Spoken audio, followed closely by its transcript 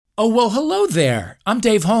Oh, well, hello there. I'm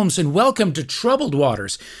Dave Holmes, and welcome to Troubled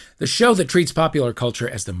Waters, the show that treats popular culture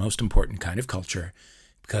as the most important kind of culture,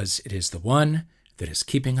 because it is the one that is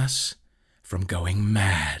keeping us from going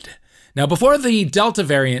mad. Now, before the Delta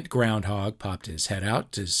variant groundhog popped his head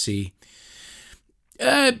out to see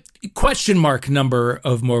question mark number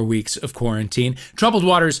of more weeks of quarantine, Troubled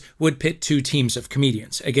Waters would pit two teams of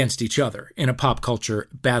comedians against each other in a pop culture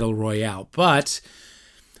battle royale. But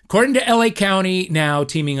according to LA County, now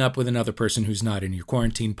teaming up with another person who's not in your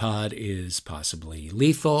quarantine pod is possibly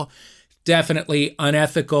lethal, definitely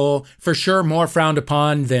unethical, for sure more frowned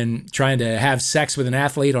upon than trying to have sex with an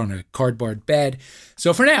athlete on a cardboard bed.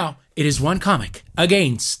 So for now, it is one comic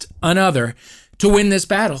against another. To win this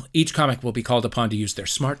battle, each comic will be called upon to use their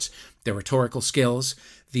smarts, their rhetorical skills,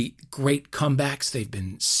 the great comebacks they've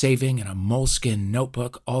been saving in a moleskin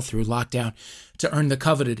notebook all through lockdown to earn the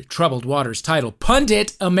coveted Troubled Waters title,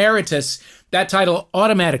 Pundit Emeritus. That title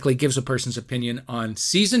automatically gives a person's opinion on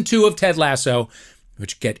Season 2 of Ted Lasso,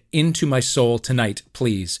 which get into my soul tonight,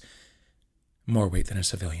 please. More weight than a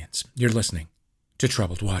civilian's. You're listening to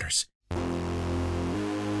Troubled Waters.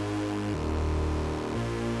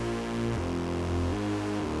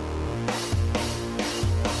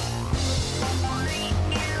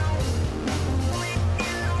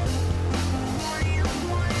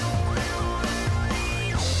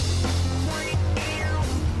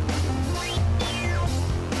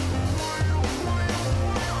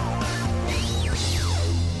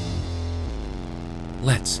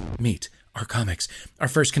 Let's meet our comics. Our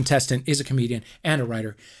first contestant is a comedian and a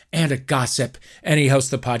writer and a gossip, and he hosts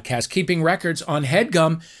the podcast Keeping Records on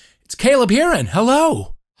HeadGum. It's Caleb Heron.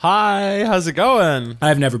 Hello. Hi, how's it going?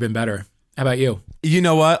 I've never been better. How about you? You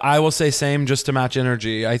know what? I will say same just to match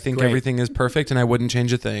energy. I think Great. Everything is perfect and I wouldn't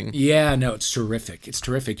change a thing. Yeah, no, it's terrific. It's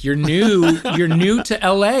terrific. You're new. You're new to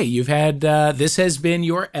LA. You've had, this has been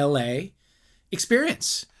your LA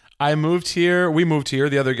experience. We moved here,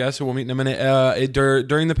 the other guests who we'll meet in a minute,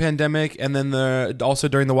 during the pandemic and then also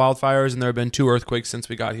during the wildfires, and there have been 2 earthquakes since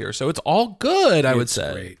we got here. So it's all good, I would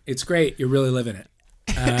say. Great. It's great. You're really living it.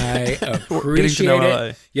 I appreciate Getting to know it.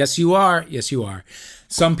 LA. Yes, you are. Yes, you are.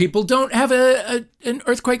 Some people don't have an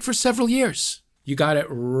earthquake for several years. You got it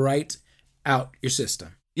right out your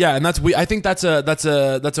system. Yeah, and I think that's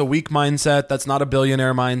a weak mindset. That's not a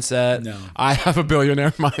billionaire mindset. No. I have a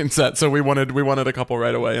billionaire mindset, so we wanted a couple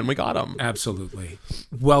right away, and we got them. Absolutely.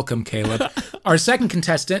 Welcome, Caleb. Our second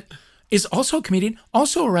contestant is also a comedian,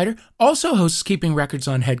 also a writer, also hosts Keeping Records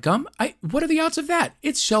on HeadGum. What are the odds of that?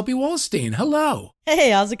 It's Shelby Wolstein. Hello.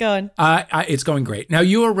 Hey, how's it going? It's going great. Now,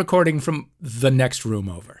 you are recording from the next room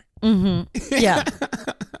over. Mm-hmm. Yeah.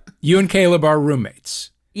 You and Caleb are roommates.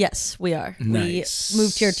 Yes, we are. Nice. We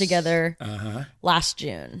moved here together last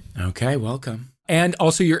June. Okay, welcome. And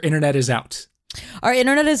also your internet is out. Our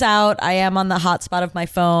internet is out. I am on the hotspot of my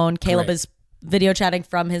phone. Caleb Great. is video chatting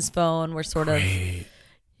from his phone. We're sort Great.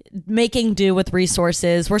 of making do with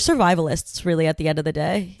resources. We're survivalists, really, at the end of the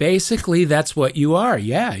day. Basically, that's what you are.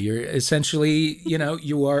 Yeah, you're essentially,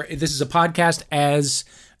 this is a podcast as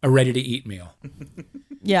a ready-to-eat meal.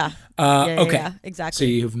 Yeah. Okay. Yeah, exactly. So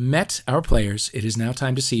you've met our players. It is now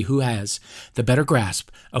time to see who has the better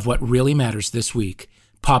grasp of what really matters this week,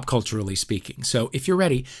 pop culturally speaking. So if you're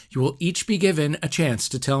ready, you will each be given a chance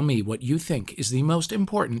to tell me what you think is the most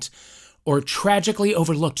important or tragically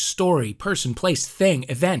overlooked story, person, place, thing,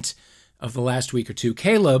 event of the last week or two.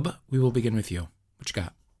 Caleb, we will begin with you. What you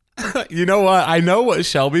got? You know what? I know what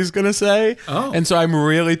Shelby's going to say. Oh. And so I'm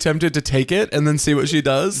really tempted to take it and then see what she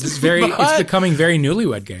does. It's becoming very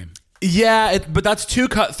Newlywed Game. Yeah, but that's too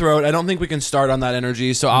cutthroat. I don't think we can start on that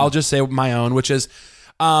energy. So I'll just say my own, which is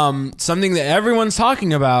something that everyone's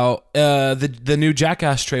talking about. The new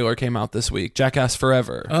Jackass trailer came out this week. Jackass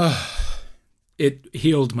Forever. It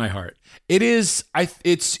healed my heart. It is. I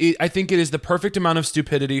think it is the perfect amount of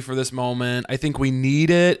stupidity for this moment. I think we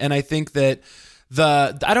need it, and I think that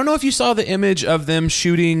I don't know if you saw the image of them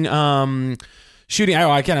shooting. I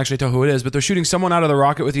can't actually tell who it is, but they're shooting someone out of the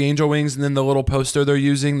rocket with the angel wings, and then the little poster they're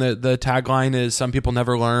using, the tagline is "Some people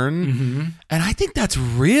never learn," and I think that's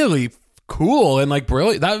really cool and like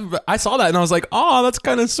brilliant. That I saw that and I was like, oh, that's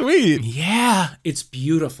kind of sweet. Yeah, it's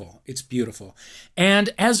beautiful. It's beautiful.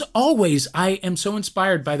 And as always, I am so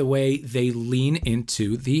inspired by the way they lean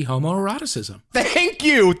into the homoeroticism. Thank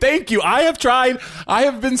you. I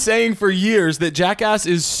have been saying for years that Jackass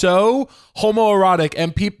is so homoerotic,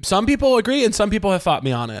 and some people agree and some people have fought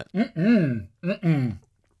me on it.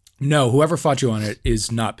 No, whoever fought you on it is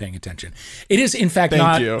not paying attention. It is, in fact,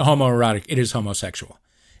 not homoerotic. It is homosexual.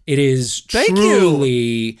 It is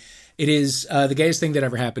truly, it is the gayest thing that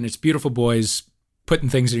ever happened. It's beautiful boys putting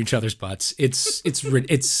things in each other's butts. It's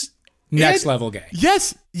next level gay.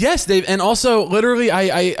 Yes, Dave. And also, literally,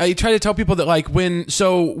 I try to tell people that like when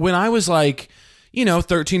I was like,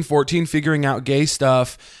 13, 14, figuring out gay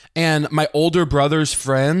stuff, and my older brother's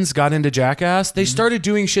friends got into Jackass, they started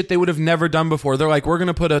doing shit they would have never done before. They're like, we're going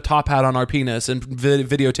to put a top hat on our penis and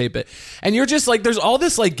videotape it. And you're just like, there's all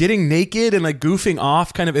this like getting naked and like goofing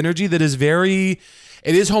off kind of energy that is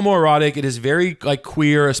it is homoerotic. It is very like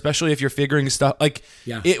queer, especially if you're figuring stuff. Like,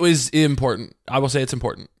 It was important. I will say it's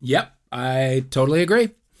important. Yep. I totally agree.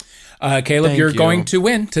 Caleb, you're going to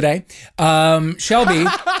win today. Shelby,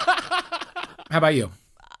 how about you?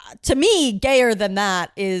 To me, gayer than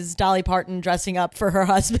that is Dolly Parton dressing up for her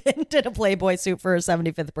husband in a Playboy suit for her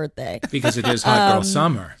 75th birthday. Because it is Hot Girl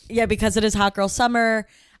Summer. Yeah, because it is Hot Girl Summer.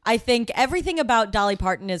 I think everything about Dolly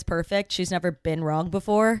Parton is perfect. She's never been wrong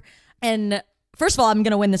before. And first of all, I'm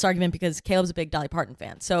going to win this argument because Caleb's a big Dolly Parton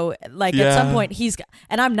fan. So at some point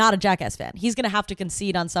and I'm not a Jackass fan. He's going to have to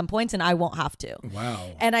concede on some points and I won't have to.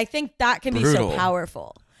 Wow. And I think that can be so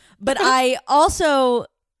powerful. But I also...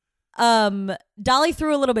 Dolly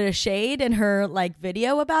threw a little bit of shade in her like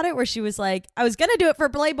video about it where she was like, I was gonna do it for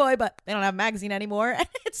Playboy, but they don't have a magazine anymore. And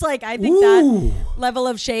it's like, I think that level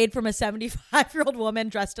of shade from a 75-year-old woman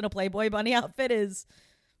dressed in a Playboy bunny outfit is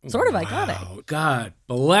sort of iconic. God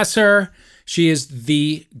bless her. She is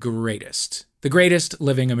the greatest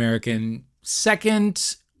living American,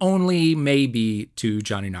 second only maybe to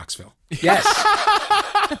Johnny Knoxville. Yes.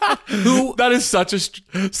 That is such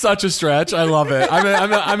a stretch. I love it.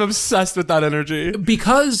 I'm obsessed with that energy.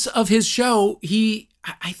 Because of his show,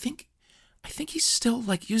 I think he still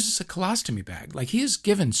like uses a colostomy bag. Like he has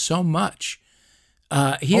given so much.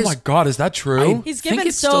 My God, is that true? He's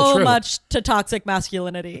given so much to toxic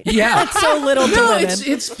masculinity. Yeah. It's so little to women.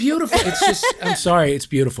 It's beautiful. It's just, I'm sorry, it's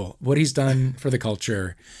beautiful. What he's done for the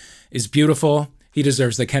culture is beautiful. He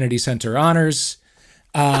deserves the Kennedy Center honors.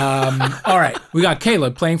 All right, we got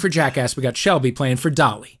Caleb playing for Jackass. We got Shelby playing for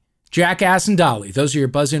Dolly. Jackass and Dolly. Those are your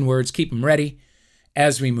buzz-in words. Keep them ready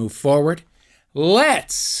as we move forward.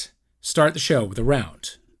 Let's start the show with a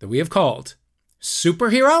round that we have called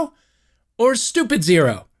Superhero or Stupid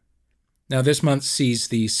Zero. Now, this month sees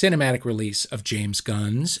the cinematic release of James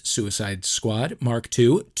Gunn's Suicide Squad Mark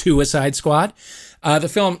II, Suicide Squad. The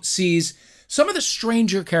film sees some of the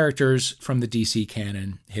stranger characters from the DC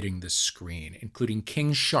canon hitting the screen, including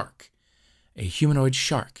King Shark, a humanoid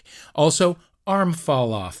shark. Also, Arm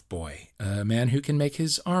Fall Off Boy, a man who can make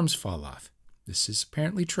his arms fall off. This is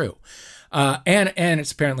apparently true. And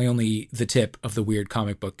it's apparently only the tip of the weird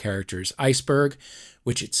comic book characters. Iceberg,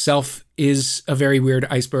 which itself is a very weird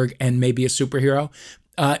iceberg and maybe a superhero.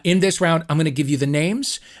 In this round, I'm going to give you the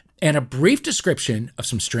names and a brief description of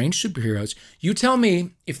some strange superheroes. You tell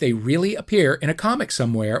me if they really appear in a comic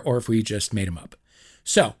somewhere or if we just made them up.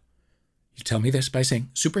 So, you tell me this by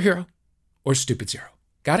saying superhero or stupid zero.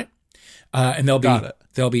 Got it? And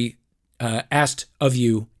they'll be asked of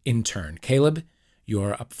you in turn. Caleb,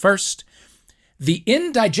 you're up first. The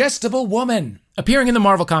Indigestible Woman. Appearing in the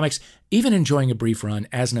Marvel Comics, even enjoying a brief run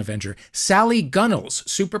as an Avenger, Sally Gunnell's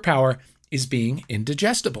superpower is being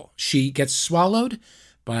indigestible. She gets swallowed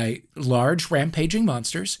by large rampaging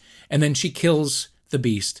monsters, and then she kills the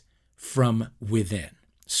beast from within.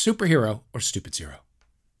 Superhero or stupid zero?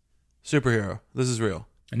 Superhero. This is real.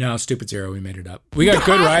 No, stupid zero. We made it up. We got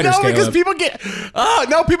good writers, No, because Caleb.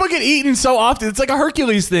 people get eaten so often. It's like a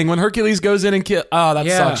Hercules thing when Hercules goes in and kill. Oh, that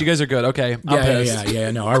sucks. You guys are good. Okay, I'm pissed.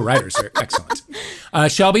 Yeah. No, our writers are excellent.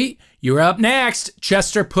 Shelby, you're up next.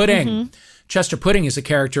 Chester Pudding. Mm-hmm. Chester Pudding is a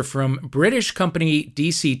character from British company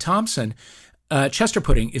DC Thompson. Chester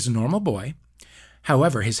Pudding is a normal boy.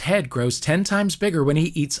 However, his head grows 10 times bigger when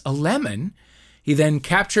he eats a lemon. He then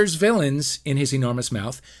captures villains in his enormous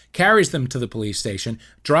mouth, carries them to the police station,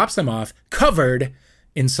 drops them off, covered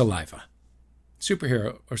in saliva.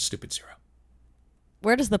 Superhero or stupid zero?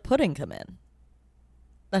 Where does the pudding come in?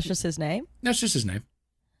 That's just his name? That's just his name.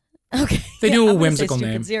 Okay. They do a whimsical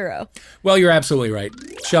name. Zero. Well, you're absolutely right.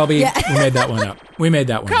 Shelby, we made that one up.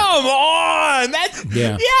 Come on.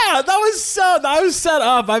 That was set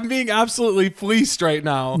up. I'm being absolutely fleeced right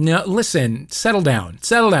now. No, listen, settle down.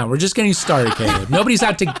 We're just getting started, Caleb. Nobody's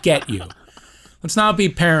out to get you. Let's not be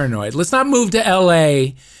paranoid. Let's not move to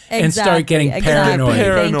LA and start getting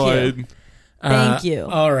paranoid. Thank you.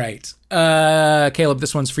 All right. Caleb,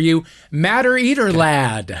 this one's for you. Matter Eater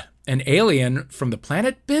Lad, an alien from the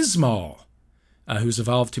planet Bismol, who's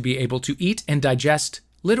evolved to be able to eat and digest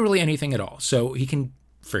literally anything at all. So he can,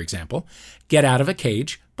 for example, get out of a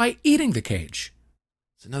cage by eating the cage.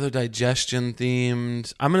 It's another digestion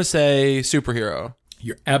themed. I'm going to say superhero.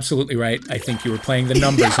 You're absolutely right. I think you were playing the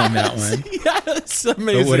numbers on that one. Yes,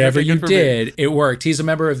 amazing. But whatever Okay, you good for me. did, it worked. He's a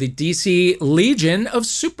member of the DC Legion of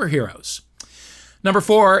Superheroes. Number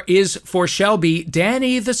 4 is for Shelby,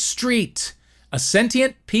 Danny the Street, a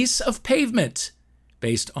sentient piece of pavement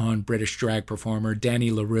based on British drag performer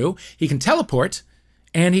Danny LaRue. He can teleport,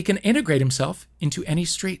 and he can integrate himself into any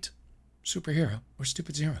street. Superhero or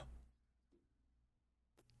Stupid Zero?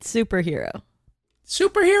 Superhero.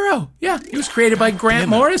 Superhero. Yeah, he was created by Grant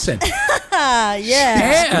Morrison.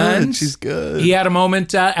 Yeah. And She's good. he had a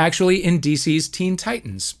moment actually in DC's Teen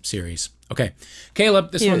Titans series. Okay,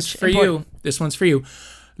 Caleb, this Huge. one's for Important. you. This one's for you.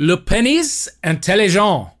 Le Penis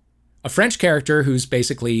Intelligent, a French character who's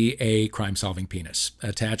basically a crime-solving penis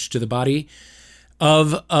attached to the body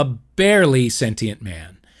of a barely sentient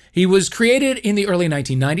man. He was created in the early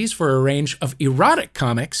 1990s for a range of erotic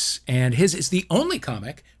comics, and his is the only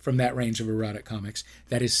comic from that range of erotic comics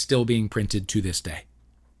that is still being printed to this day.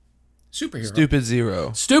 Superhero. Stupid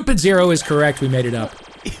Zero. Stupid Zero is correct. We made it up.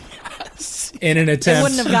 In an attempt. It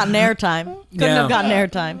wouldn't have gotten airtime. Couldn't have gotten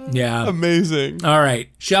airtime. Yeah. Amazing. All right.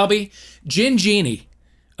 Shelby, Jin Genie,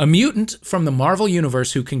 a mutant from the Marvel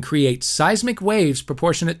Universe who can create seismic waves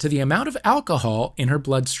proportionate to the amount of alcohol in her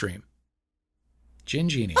bloodstream. Jin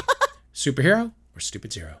Genie. Superhero or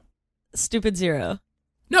Stupid Zero? Stupid Zero.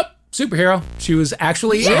 Nope. Superhero. She was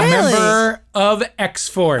actually a Really? member of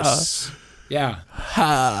X-Force. Yeah.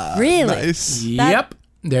 Really? Nice. Yep.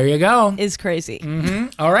 There you go. Is crazy.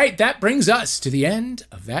 All right, that brings us to the end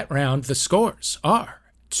of that round. The scores are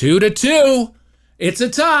 2-2. It's a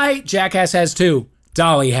tie. Jackass has 2.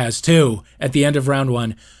 Dolly has 2 at the end of round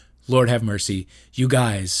 1. Lord have mercy. You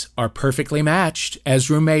guys are perfectly matched as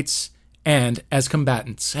roommates and as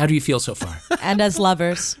combatants. How do you feel so far? And as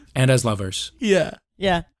lovers. And as lovers. Yeah.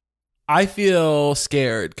 Yeah. I feel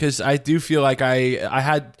scared because I do feel like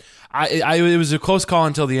it was a close call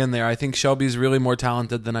until the end there. I think Shelby's really more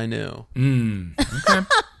talented than I knew. Okay.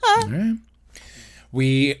 All right.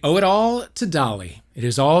 We owe it all to Dolly. It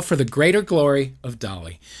is all for the greater glory of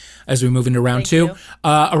Dolly. As we move into round 2,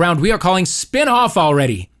 a round we are calling Spin-Off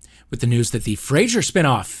already, with the news that the Frasier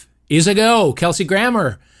spin-off is a go. Kelsey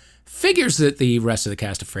Grammer figures that the rest of the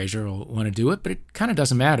cast of Frasier will want to do it, but it kind of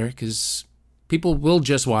doesn't matter because people will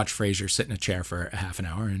just watch Frasier sit in a chair for a half an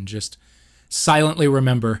hour and just silently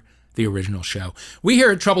remember the original show. We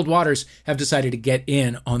here at Troubled Waters have decided to get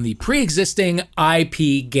in on the pre-existing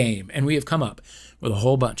IP game, and we have come up with a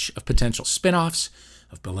whole bunch of potential spin-offs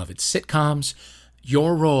of beloved sitcoms.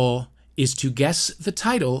 Your role is to guess the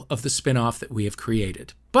title of the spin-off that we have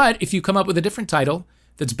created. But if you come up with a different title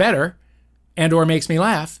that's better and or makes me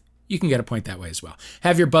laugh, you can get a point that way as well.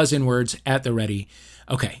 Have your buzz-in words at the ready.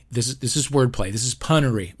 Okay, this is wordplay. This is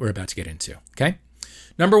punnery we're about to get into, okay?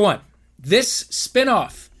 Number 1, this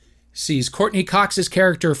spin-off sees Courtney Cox's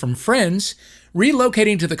character from Friends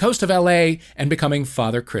relocating to the coast of LA and becoming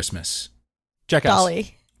Father Christmas. Jackass.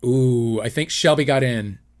 Dolly. Ooh, I think Shelby got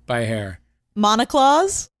in by a hair.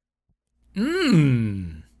 Monoclaws?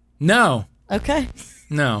 No. Okay.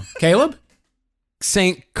 No. Caleb?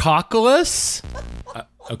 St. Coculus?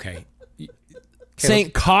 Okay.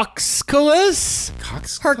 St. Coxculus?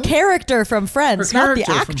 Cox? Her character from Friends, not the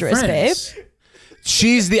character from actress, babe. Friends.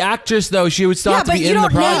 She's the actress, though. She would still Yeah, have to but be you in the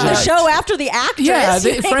don't name the project. show after the actress. Yeah,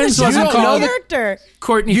 You name Friends the wasn't show called- character.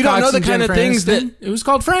 Courtney You don't Cox know the and kind of Jennifer things Aniston. It was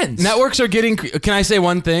called Friends. Networks are getting... Can I say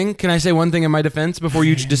one thing? Can I say one thing in my defense before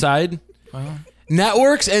you decide?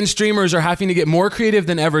 Networks and streamers are having to get more creative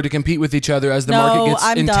than ever to compete with each other as the market No, gets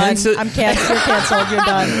I'm intensive. done. You're canceled. You're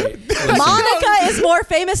done. Monica is more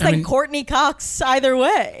famous than Courtney Cox either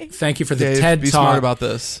way. Thank you for the Dave, TED be Talk. smart about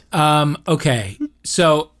this. Okay,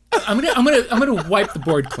 so I'm gonna wipe the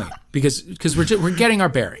board clean because we're getting our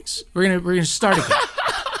bearings. We're gonna start again.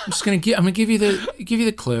 I'm gonna give you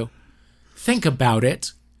the clue. Think about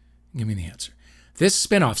it. Give me the answer. This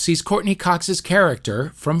spinoff sees Courtney Cox's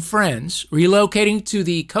character from Friends relocating to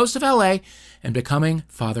the coast of LA and becoming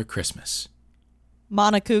Father Christmas.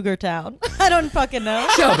 Cougar Town. I don't fucking know.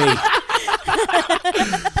 Shelby.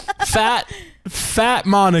 Fat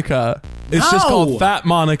Monica. It's just No. called Fat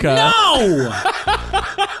Monica.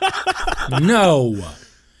 No.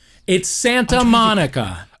 It's Santa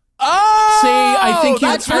Monica. Oh, See, I think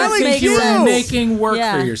that's I really think you cute. were making work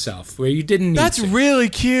Yeah. for yourself where you didn't need That's to. really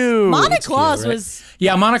cute. Monica Claus Cute, right? was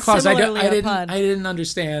Yeah, Monica Claus. similarly a pun. I didn't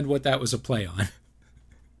understand what that was a play on.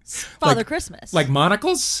 Father Christmas. Like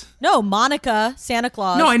monocles? No, Monica, Santa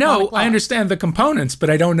Claus. No, I know. Monica Claus. I understand the components, but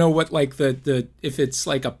I don't know what like the if it's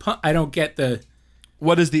like a pun. I don't get the.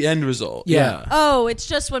 What is the end result? Yeah. Oh, it's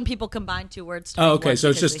just when people combine two words. To Oh, make okay. one So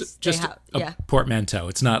it's because just they just have- a yeah. portmanteau.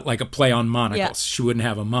 It's not like a play on monocles. Yeah. She wouldn't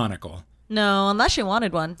have a monocle. No, unless she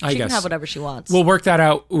wanted one. She can have whatever she wants. We'll work that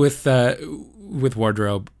out with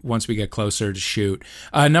wardrobe once we get closer to shoot.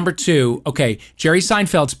 Number 2, okay, Jerry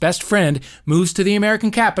Seinfeld's best friend moves to the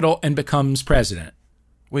American Capitol and becomes president.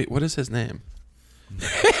 Wait, what is his name?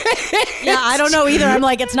 Yeah, I don't know either. I'm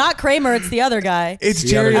like, it's not Kramer, it's the other guy. It's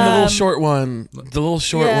Jerry, the little short one. The little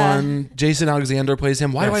short one. Jason Alexander plays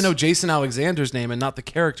him. Why do I know Jason Alexander's name and not the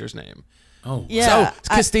character's name? Oh, yeah.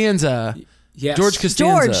 So, Costanza. yes. George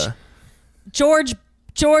Costanza. George.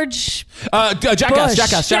 Jackass.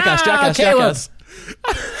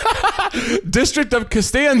 District of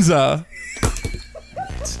Costanza.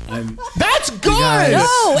 That's good.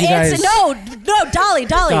 No, Dolly.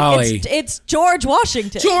 It's George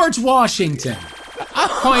Washington. George Washington.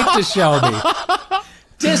 Point to Shelby.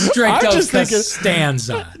 District of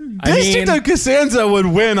Costanza. District of Costanza would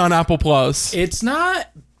win on Apple Plus. It's not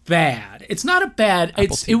bad. It's not a bad.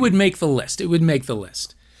 It would make the list. It would make the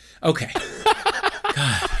list. Okay.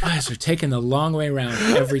 God, you guys are taking the long way around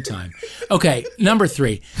every time. Okay, number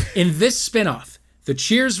 3. In this spinoff, the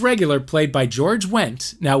Cheers regular played by George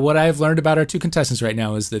Wendt. Now, what I've learned about our 2 contestants right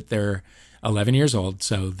now is that they're 11 years old,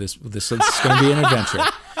 so this is going to be an adventure.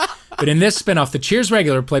 But in this spinoff, the Cheers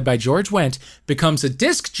regular played by George Wendt becomes a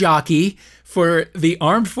disc jockey for the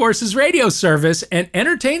Armed Forces Radio Service and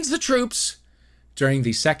entertains the troops during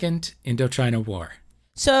the Second Indochina War.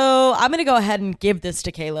 So I'm going to go ahead and give this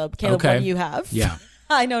to Caleb. Caleb, what do you have? Yeah.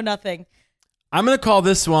 I know nothing. I'm going to call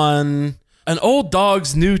this one An Old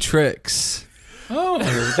Dog's New Tricks. Oh,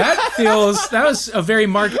 that was a very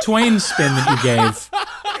Mark Twain spin that you gave.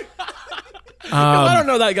 I don't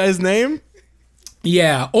know that guy's name.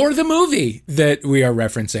 Yeah, or the movie that we are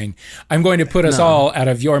referencing. I'm going to put us all out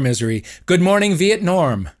of your misery. Good Morning,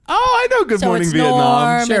 Vietnam. Oh, I know Good Morning,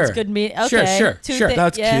 Vietnam. Norm, Sure. It's good okay. Sure.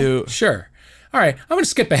 That's cute. Sure. All right, I'm going to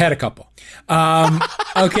skip ahead a couple.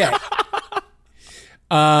 Okay.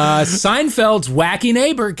 Seinfeld's wacky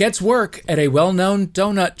neighbor gets work at a well-known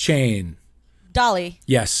donut chain. Dolly.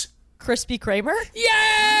 Yes. Crispy Kramer? Yeah!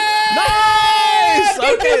 Nice!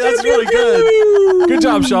 Okay, that's really good. Good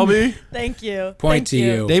job, Shelby. Thank you. Point to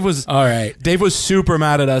you. Dave was all right. Dave was super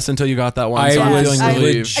mad at us until you got that one. I so I'm was feeling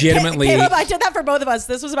relieved. legitimately. Caleb, I did that for both of us.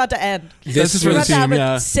 This was about to end. This is for We're the about to have team, a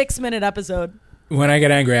yeah. 6-minute episode. When I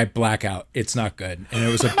get angry, I black out. It's not good. And it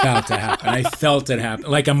was about to happen. I felt it happen.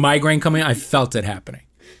 Like a migraine coming, I felt it happening.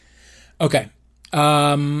 Okay.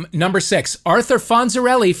 Number 6, Arthur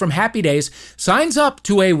Fonzarelli from Happy Days signs up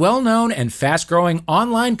to a well-known and fast-growing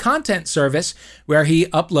online content service where he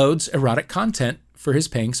uploads erotic content for his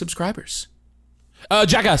paying subscribers.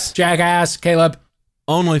 Jackass. Caleb.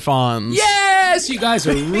 OnlyFans. Yes, you guys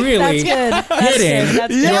are really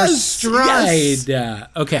hitting your stride. Yes.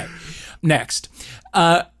 Okay, next.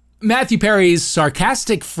 Matthew Perry's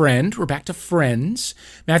sarcastic friend, we're back to Friends.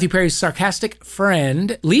 Matthew Perry's sarcastic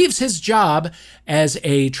friend leaves his job as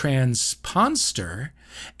a transponster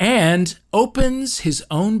and opens his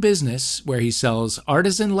own business where he sells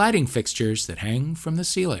artisan lighting fixtures that hang from the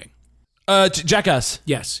ceiling. Jackass.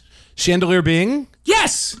 Yes. Chandelier Bing.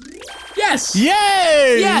 Yes! Yes!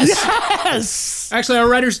 Yay! Yes! Actually, our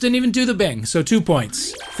writers didn't even do the Bing, so 2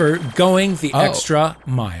 points for going the extra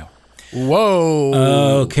mile.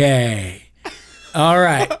 Whoa. Okay. All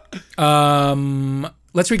right.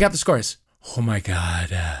 Let's recap the scores. Oh my God.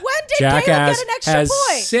 When did Jackass Caleb get an extra has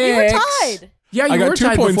point? 6. You were tied. Yeah, you I got were 2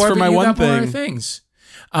 tied points before, for but my you one got more thing. things.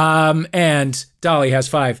 And Dolly has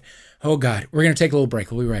 5. Oh God. We're going to take a little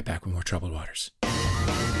break. We'll be right back with more Troubled Waters.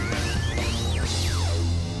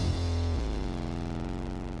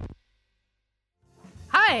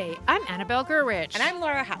 Hi, I'm Annabelle Gurrich. And I'm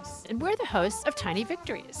Laura House. And we're the hosts of Tiny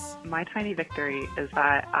Victories. My tiny victory is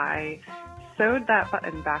that I sewed that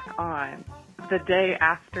button back on the day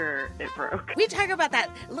after it broke. We talk about that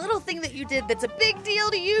little thing that you did that's a big deal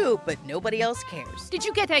to you, but nobody else cares. Did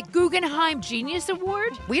you get that Guggenheim Genius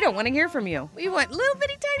Award? We don't want to hear from you. We want little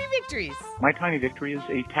bitty tiny victories. My tiny victory is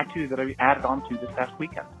a tattoo that I added on to this past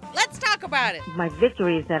weekend. Let's talk about it. My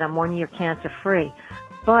victory is that I'm 1 year cancer free.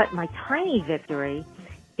 But my tiny victory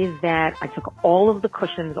is that I took all of the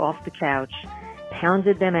cushions off the couch,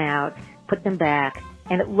 pounded them out, put them back,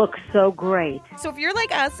 and it looks so great. So if you're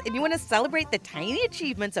like us and you want to celebrate the tiny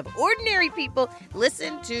achievements of ordinary people,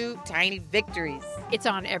 listen to Tiny Victories. It's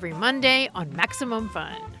on every Monday on Maximum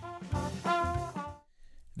Fun.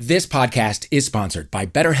 This podcast is sponsored by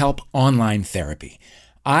BetterHelp Online Therapy.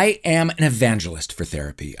 I am an evangelist for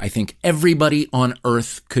therapy. I think everybody on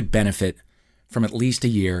earth could benefit from at least a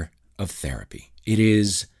year of therapy. It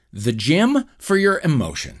is the gym for your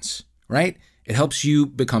emotions, right? It helps you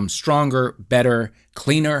become stronger, better,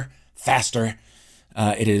 cleaner, faster.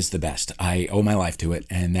 It is the best. I owe my life to it,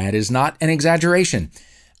 and that is not an exaggeration.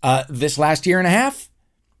 This last year and a half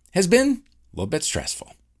has been a little bit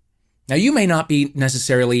stressful. Now, you may not be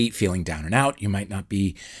necessarily feeling down and out. You might not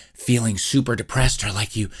be feeling super depressed or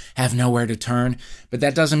like you have nowhere to turn, but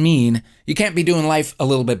that doesn't mean you can't be doing life a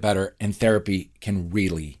little bit better, and therapy can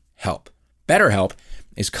really help. BetterHelp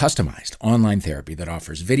is customized online therapy that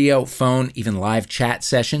offers video, phone, even live chat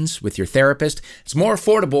sessions with your therapist. It's more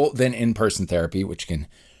affordable than in-person therapy, which can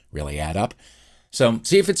really add up. So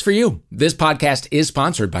see if it's for you. This podcast is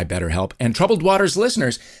sponsored by BetterHelp, and Troubled Waters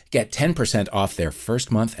listeners get 10% off their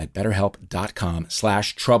first month at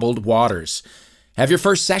betterhelp.com/troubledwaters. Have your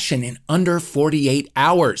first session in under 48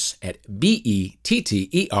 hours at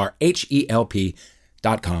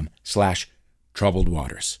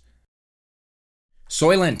betterhelp.com/troubledwaters.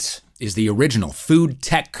 Soylent is the original food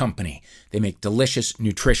tech company. They make delicious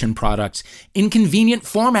nutrition products in convenient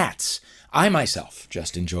formats. I myself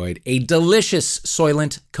just enjoyed a delicious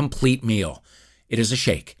Soylent complete meal. It is a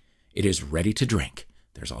shake. It is ready to drink.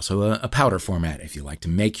 There's also a powder format if you like to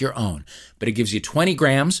make your own, but it gives you 20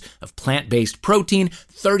 grams of plant-based protein,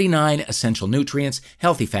 39 essential nutrients,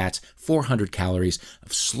 healthy fats, 400 calories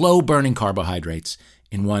of slow-burning carbohydrates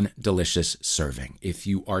in one delicious serving. If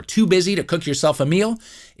you are too busy to cook yourself a meal,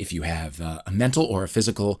 if you have a mental or a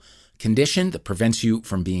physical condition that prevents you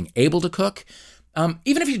from being able to cook,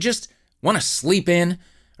 even if you just want to sleep in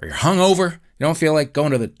or you're hungover, you don't feel like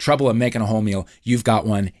going to the trouble of making a whole meal, you've got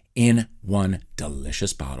one in one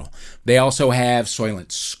delicious bottle. They also have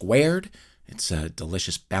Soylent Squared. It's a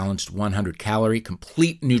delicious, balanced 100-calorie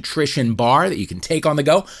complete nutrition bar that you can take on the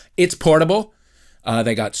go. It's portable.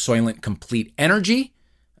 They got Soylent Complete Energy,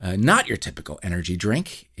 not your typical energy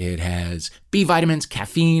drink. It has B vitamins,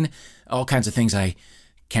 caffeine, all kinds of things I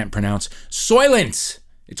can't pronounce. Soylent.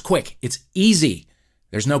 It's quick. It's easy.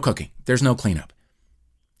 There's no cooking. There's no cleanup.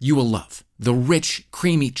 You will love the rich,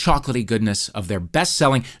 creamy, chocolatey goodness of their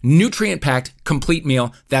best-selling, nutrient-packed complete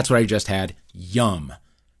meal. That's what I just had. Yum.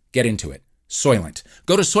 Get into it. Soylent.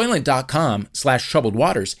 Go to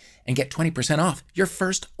soylent.com/troubledwaters and get 20% off your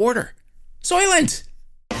first order. Soylent!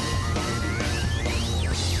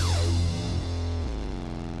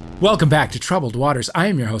 Welcome back to Troubled Waters. I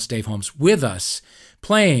am your host, Dave Holmes. With us,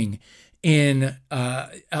 playing in a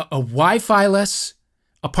Wi-Fi-less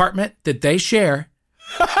apartment that they share,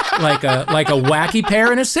 like a wacky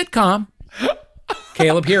pair in a sitcom,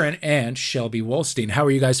 Caleb Heron and Shelby Wolstein. How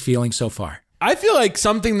are you guys feeling so far? I feel like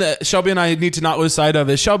something that Shelby and I need to not lose sight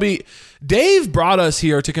of is Dave brought us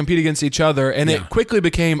here to compete against each other, and it quickly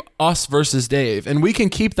became us versus Dave, and we can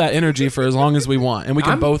keep that energy for as long as we want, and we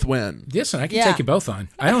can both win. Yes, and I can take you both on.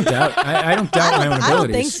 I don't doubt. I don't doubt my own abilities. I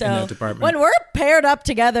don't think so. In that department. When we're paired up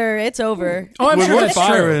together, it's over. Oh, I'm sure that's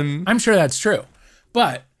true. I'm sure that's true.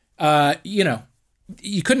 But you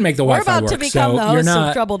couldn't make the Wi-Fi work. We're about to become the hosts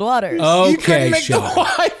of Troubled Waters. Okay, you couldn't make the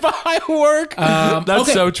Wi-Fi work.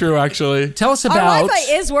 That's so true, actually. Tell us about... Our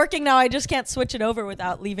Wi-Fi is working now. I just can't switch it over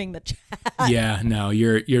without leaving the chat. Yeah, no,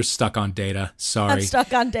 you're stuck on data. Sorry. I'm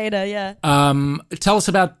stuck on data, yeah. Tell us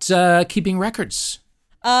about Keeping Records.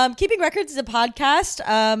 Keeping Records is a podcast.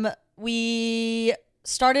 We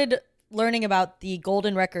started learning about the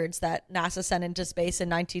golden records that NASA sent into space in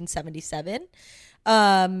 1977.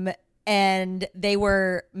 And they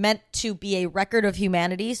were meant to be a record of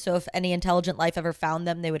humanity. So if any intelligent life ever found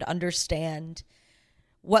them, they would understand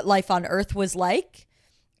what life on Earth was like.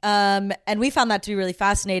 And we found that to be really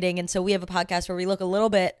fascinating. And so we have a podcast where we look a little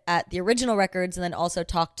bit at the original records and then also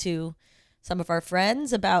talk to some of our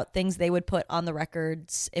friends about things they would put on the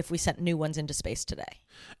records if we sent new ones into space today.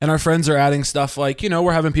 And our friends are adding stuff like,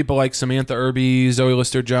 we're having people like Samantha Irby, Zoe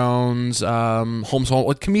Lister-Jones, Holmes Holt,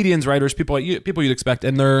 like comedians, writers, people you'd expect.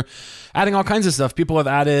 And they're adding all kinds of stuff. People have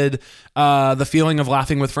added the feeling of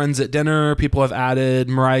laughing with friends at dinner. People have added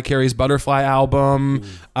Mariah Carey's Butterfly album.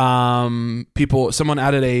 Someone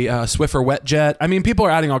added a Swiffer Wet Jet. I mean, people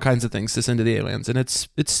are adding all kinds of things to send to the aliens. And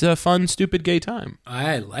it's a fun, stupid, gay time.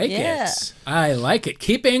 I like it. I like it.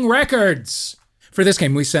 Keeping Records. For this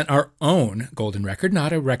game, we sent our own golden record,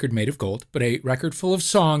 not a record made of gold, but a record full of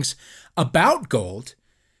songs about gold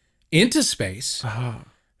into space.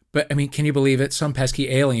 But, I mean, can you believe it? Some pesky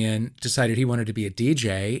alien decided he wanted to be a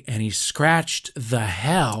DJ, and he scratched the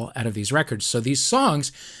hell out of these records. So these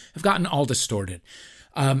songs have gotten all distorted.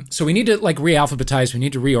 So we need to, re-alphabetize. We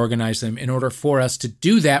need to reorganize them. In order for us to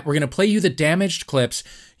do that, we're going to play you the damaged clips.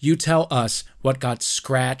 You tell us what got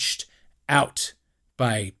scratched out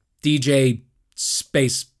by DJ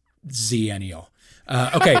Space Zennial.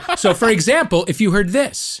 Okay, so for example, if you heard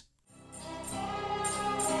this.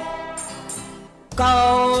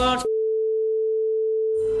 Gold.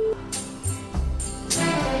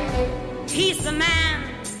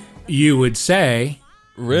 You would say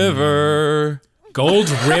River. Gold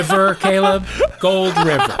River, Caleb. Gold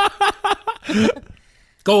River.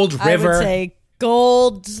 Gold River. I would say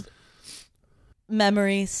gold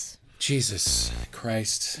memories. Jesus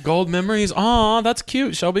Christ. Gold memories. Aw, that's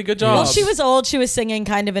cute. Shelby, good job. Well, she was old. She was singing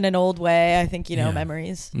kind of in an old way. I think,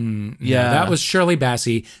 memories. Yeah. That was Shirley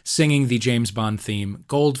Bassey singing the James Bond theme,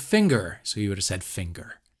 Goldfinger. So you would have said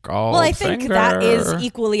finger. Gold Well, I think finger. that is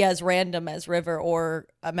equally as random as River or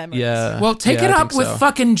a memory. Yeah. Well, take Yeah, it I up think with so.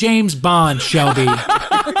 fucking James Bond, Shelby.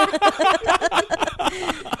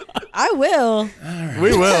 I will.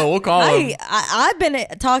 We will. We'll call him. I've been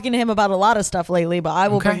talking to him about a lot of stuff lately, but I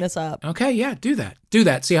will Okay. bring this up. Okay, yeah, do that. Do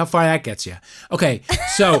that. See how far that gets you. Okay,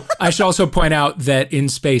 so I should also point out that in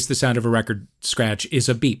space, the sound of a record scratch is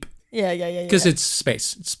a beep Yeah. because it's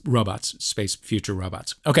space. It's robots, space, future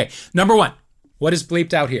robots. Okay, number 1. What is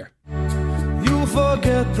bleeped out here? You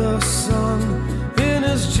forget the sun in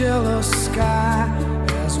his jealous sky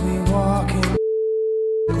as we walk in.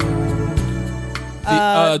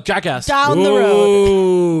 Jackass. Down the road.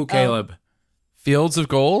 Ooh, Caleb. Fields of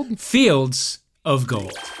Gold? Fields of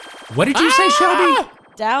gold. What did you say, Shelby?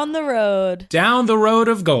 Down the road. Down the road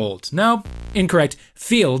of gold. No, incorrect.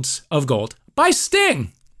 Fields of Gold by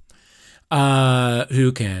Sting,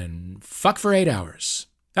 who can fuck for 8 hours.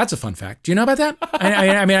 That's a fun fact. Do you know about that?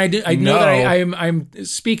 I mean, I know that I'm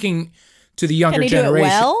speaking to the younger Can he do it generation.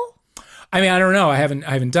 well? I mean, I don't know. I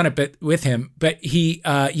haven't done it, but with him. But he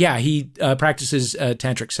practices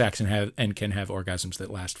tantric sex and can have orgasms that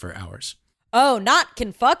last for hours. Oh, not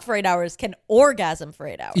can fuck for 8 hours, can orgasm for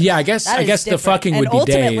 8 hours. Yeah, I guess That is the different fucking would and be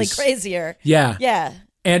ultimately days. crazier. Yeah. Yeah.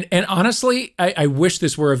 And honestly, I wish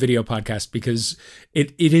this were a video podcast because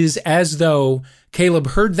it is as though Caleb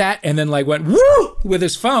heard that and then like went woo with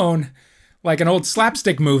his phone, like an old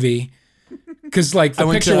slapstick movie. Because like the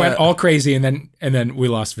picture went all crazy and then we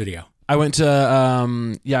lost video. I went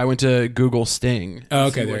to Google Sting. Oh,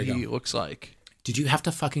 okay, See there what you he go. looks like. Did you have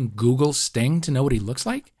to fucking Google Sting to know what he looks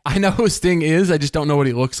like? I know who Sting is. I just don't know what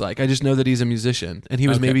he looks like. I just know that he's a musician, and he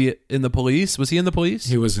was maybe in the police. Was he in the police?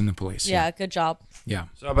 He was in the police. Yeah, good job. Yeah.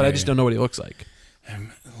 But I just don't know what he looks like.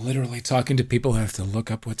 I'm literally talking to people who have to look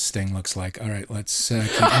up what Sting looks like. All right, let's keep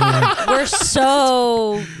moving. We're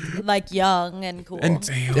so like young and cool. And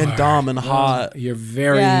dumb and hot. You're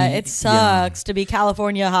very it sucks to be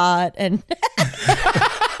California hot and,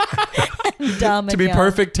 and dumb To and be young.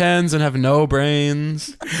 perfect tens and have no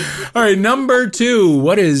brains. All right, number 2.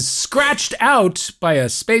 What is scratched out by a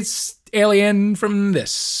space alien from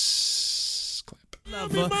this clip? Now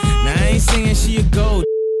I ain't saying she a gold.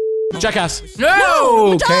 Jackass.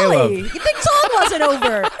 No, Dolly, Caleb. you think song wasn't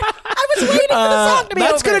over? I was waiting for the song to be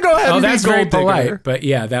That's over. gonna go ahead Oh, and that's be very Gold Digger. polite. But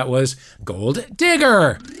yeah, that was Gold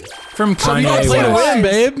Digger from You Kanye gotta play to West. win,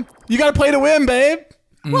 babe. You gotta play to win, babe.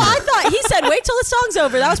 Well, I thought he said wait till the song's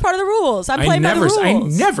over. That was part of the rules. I'm playing by the rules. I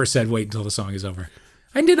never said wait until the song is over.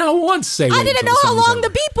 I did not once say wait I didn't until know the how song is long over.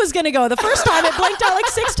 the beep was going to go. The first time it blinked out like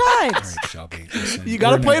 6 times. All right, Shelby, listen, You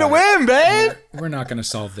gotta we're play to not- win, babe. We're not going to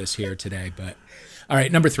solve this here today, but all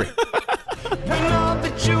right, number 3. When all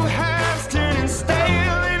that you have's turning stale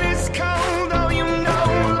and it's cold, oh, you no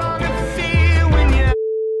longer feel when you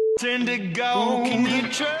turn to gold. Can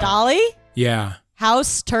you trust? Dolly, Yeah,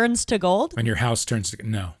 house turns to gold. when your house turns to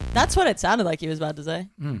no. That's what it sounded like he was about to say.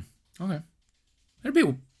 Okay, that'd be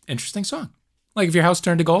an interesting song. Like if your house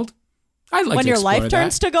turned to gold. I'd like When to your explore life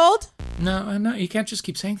turns to gold, No, you can't just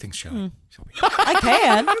keep saying things, Shelby. Shelby. I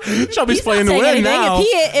can. Shelby's He's not playing to saying win anything. now.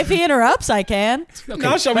 If he interrupts, I can.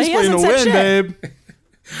 Now Shelby's he playing to hasn't win, said babe.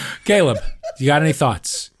 Caleb, you got any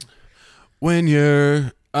thoughts? When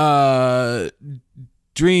your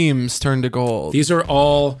dreams turn to gold. These are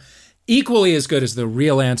all equally as good as the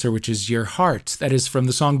real answer, which is your heart. That is from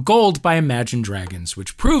the song Gold by Imagine Dragons,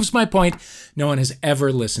 which proves my point. No one has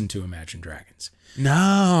ever listened to Imagine Dragons.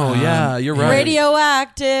 No, yeah, you're right.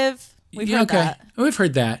 Radioactive. We've heard that. We've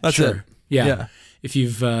heard that. That's sure. it. Yeah. Yeah. If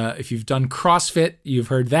you've done CrossFit, you've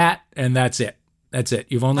heard that, and that's it. That's it.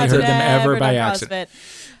 You've only I've heard them never ever by done accident.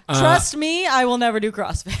 CrossFit. Trust me, I will never do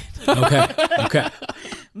CrossFit. Okay.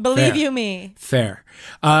 Believe Fair. you me. Fair.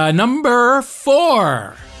 Number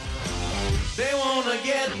 4. They wanna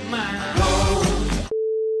get my gold.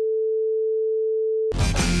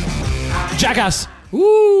 Jackass.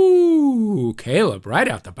 Ooh, Caleb, right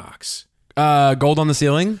out the box. Gold on the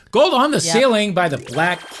ceiling. Gold on the Ceiling by the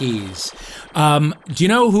Black Keys. Do you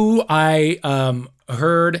know who I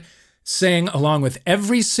heard sing along with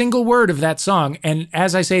every single word of that song? And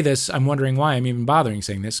as I say this, I'm wondering why I'm even bothering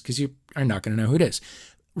saying this, because you are not going to know who it is.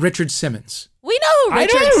 Richard Simmons. We know who I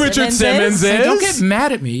Richard know who Richard Simmons is. Hey, don't get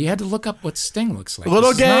mad at me. You had to look up what Sting looks like.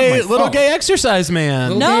 Little This is not my gay fault. exercise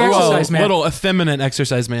man. Little gay exercise man. Little effeminate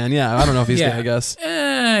exercise man. Yeah, I don't know if he's gay, I guess.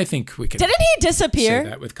 I think we can. Didn't he disappear? Say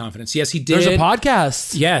that with confidence. Yes, he did. There's a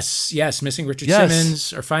podcast. Yes, Missing Richard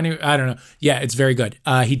Simmons or Finding. I don't know. Yeah, it's very good.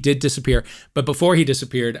 He did disappear, but before he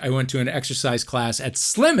disappeared, I went to an exercise class at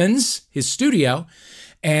Slimmon's, his studio,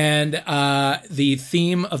 and the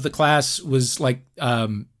theme of the class was like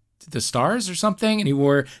the stars or something, and he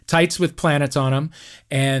wore tights with planets on them,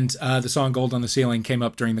 and the song "Gold on the Ceiling" came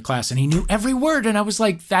up during the class, and he knew every word, and I was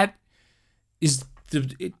like, that's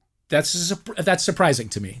surprising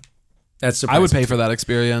to me. That's surprising. I would pay for that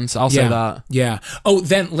experience. I'll say that. Yeah. Oh,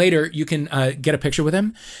 then later you can get a picture with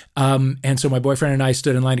him. And so my boyfriend and I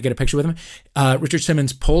stood in line to get a picture with him. Richard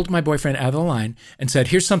Simmons pulled my boyfriend out of the line and said,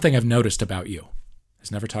 "Here's something I've noticed about you."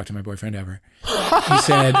 Has never talked to my boyfriend ever.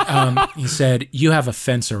 He said, "You have a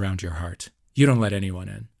fence around your heart. You don't let anyone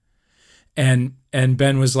in." And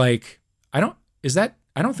Ben was like, I don't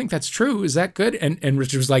think that's true. Is that good? And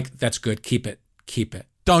Richard was like, "That's good. Keep it.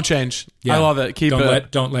 Don't change. Yeah. I love it.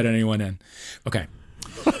 Don't let anyone in." Okay.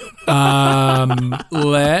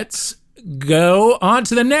 Let's go on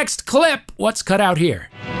to the next clip. What's cut out here?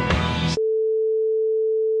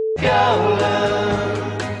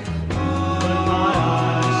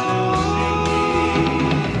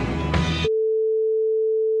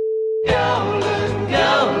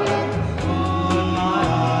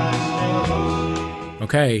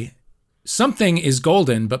 Okay. Something is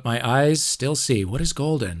golden, but my eyes still see. What is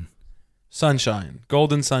golden? Sunshine.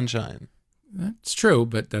 Golden sunshine. That's true,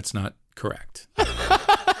 but that's not correct.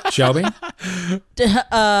 Shelby?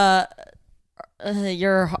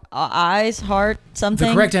 Your eyes, heart, something.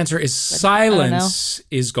 The correct answer is silence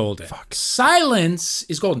is golden. Silence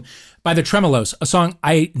is golden by the Tremolos, a song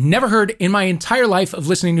I never heard in my entire life of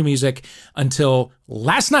listening to music until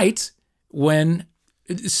last night when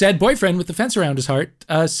said boyfriend with the fence around his heart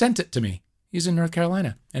sent it to me. He's in North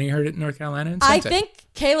Carolina, and he heard it in North Carolina and sent it. I think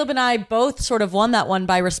Caleb and I both sort of won that one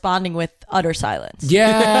by responding with utter silence.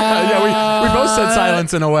 Yeah. We both said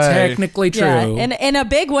silence in a way. Technically true. Yeah, in a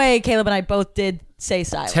big way, Caleb and I both did say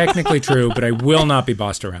silence. Technically true, but I will not be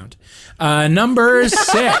bossed around. Number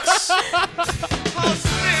 6.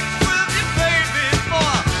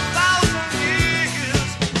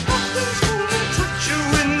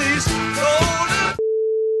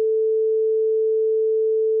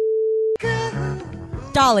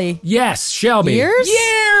 Dolly. Yes, Shelby. Years.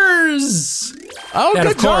 Oh, that,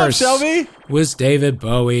 good of course, job, Shelby. Was David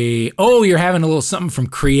Bowie. Oh, you're having a little something from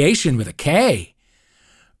Creation with a K.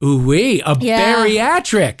 Ooh-wee,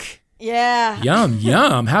 bariatric. Yeah.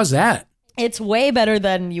 Yum. How's that? It's way better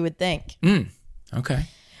than you would think. Okay.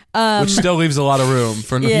 Which still leaves a lot of room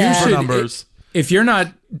for numbers. If you're not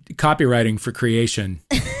copywriting for Creation,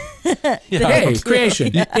 hey,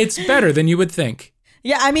 Creation, it's better than you would think.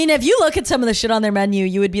 Yeah, I mean, if you look at some of the shit on their menu,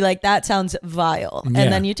 you would be like, that sounds vile. Yeah.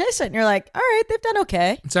 And then you taste it and you're like, all right, they've done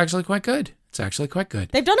okay. It's actually quite good.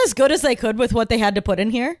 They've done as good as they could with what they had to put in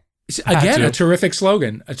here. Again, a terrific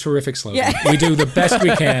slogan. Yeah. We do the best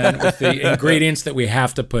we can with the ingredients that we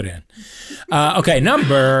have to put in. Okay,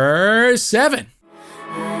 number 7.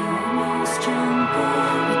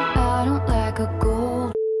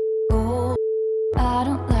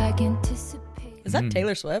 Is that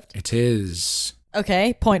Taylor Swift? It is.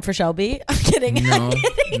 Okay, point for Shelby. I'm kidding. No,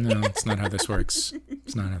 it's not how this works.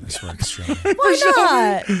 Shelby.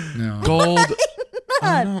 Why not? No. Gold.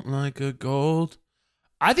 I don't like a gold.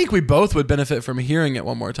 I think we both would benefit from hearing it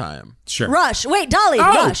one more time. Sure. Rush. Wait, Dolly.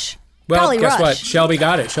 Oh! Rush. Well, Dolly, guess Rush. what? Shelby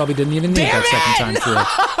got it. Shelby didn't even need that second time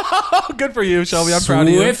through. Good for you, Shelby. I'm proud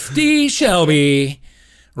of you. Swifty Shelby.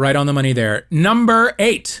 Right on the money there. Number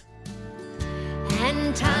 8.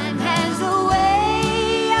 And time has a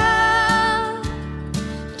way of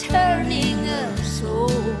turning us so,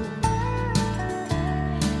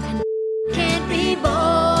 and can't be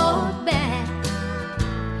bought back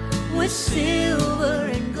with silver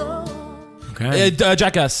and gold. Okay.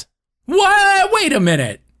 Jackass. What? Wait a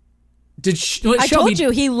minute. I told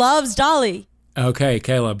you he loves Dolly. Okay,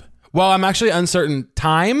 Caleb. Well, I'm actually uncertain.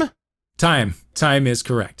 Time is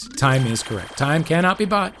correct. Time cannot be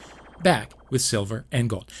bought back with silver and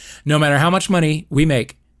gold. No matter how much money we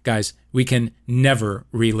make, guys, we can never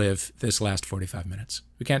relive this last 45 minutes.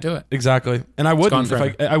 We can't do it. Exactly. And I wouldn't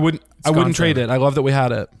if I wouldn't trade it. I love that we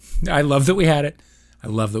had it. I love that we had it. I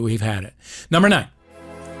love that we've had it. Number 9.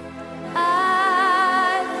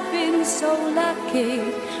 I've been so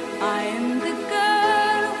lucky. I am the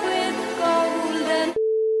girl with golden.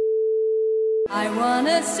 I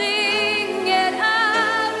wanna sing it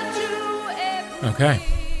out to everybody. Okay.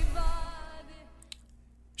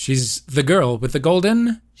 She's the girl with the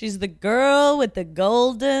golden. She's the girl with the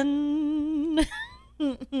golden.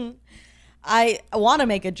 I want to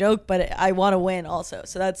make a joke, but I want to win also.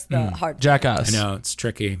 So that's the hard thing. Jackass. I know, it's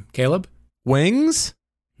tricky. Caleb? Wings?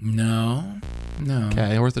 No.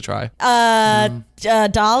 Okay, worth a try.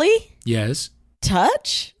 Dolly? Yes.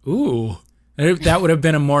 Touch? Ooh. That would have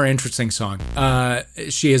been a more interesting song.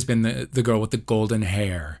 She has been the girl with the golden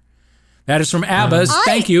hair. That is from ABBA's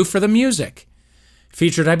Thank You for the Music.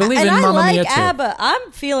 Featured, I believe, in Mamma Mia 2. ABBA.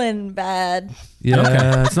 I'm feeling bad.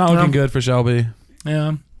 Yeah, it's not looking good for Shelby.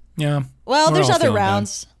 Yeah. Well, there's other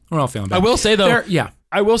rounds. We're all feeling bad. I will say,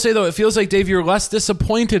 though, it feels like, Dave, you're less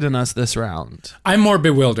disappointed in us this round. I'm more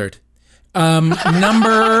bewildered.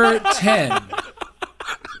 Number 10.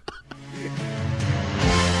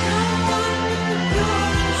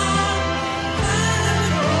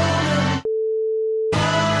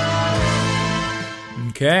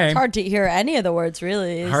 Okay. It's hard to hear any of the words,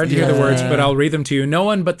 really. Hard to hear the words, but I'll read them to you. No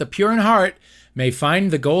one but the pure in heart may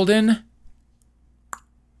find the golden...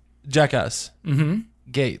 Jackass.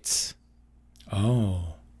 Gates.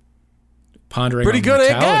 Oh. Pondering Pretty on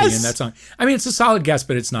good mortality guess. in that song. I mean, it's a solid guess,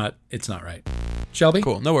 but it's not right. Shelby?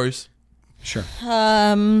 Cool, no worries. Sure.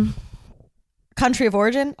 Country of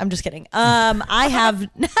origin? I'm just kidding. I have...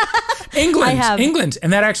 England. England,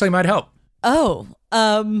 and that actually might help. Oh.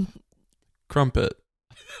 Crumpet.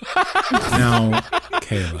 No,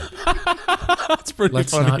 Caleb. That's pretty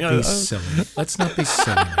Let's funny. not be silly. Let's not be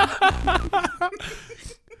silly.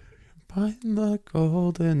 Find the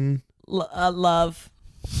golden... love.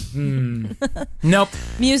 Nope.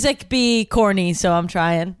 Music be corny, so I'm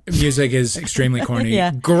trying. Music is extremely corny. Yeah.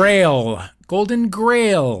 Grail. Golden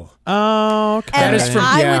Grail. Oh, okay. That is from,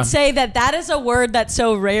 I would say that is a word that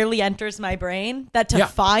so rarely enters my brain that to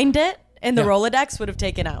find it in the Rolodex would have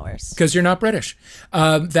taken hours. Because you're not British.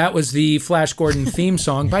 That was the Flash Gordon theme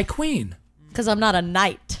song by Queen. Because I'm not a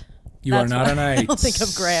knight. You are not a knight. I don't think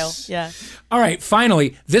of Grail. Yeah. All right.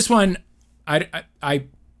 Finally, this one,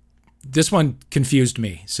 this one confused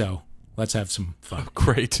me. So let's have some fun. Oh,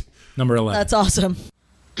 great. Number 11. That's awesome.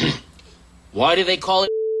 Why do they call it?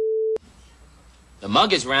 The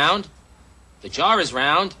mug is round. The jar is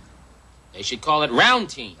round. They should call it round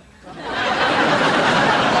team.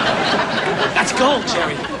 That's gold,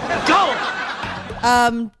 Jerry.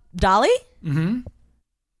 Gold! Dolly?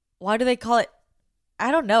 Why do they call it?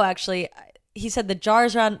 I don't know, actually. He said the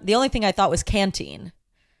jar's round. The only thing I thought was canteen.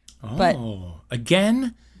 But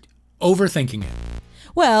again, overthinking it.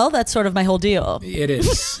 Well, that's sort of my whole deal. It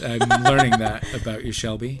is. I'm learning that about you,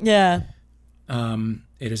 Shelby. Yeah.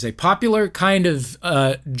 It is a popular kind of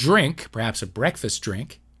drink, perhaps a breakfast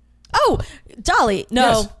drink. Oh, Dolly. No,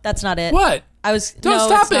 Yes. That's not it. What? Don't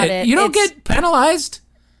stop it. You don't get penalized.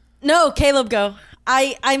 No, Caleb, go.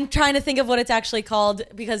 I'm trying to think of what it's actually called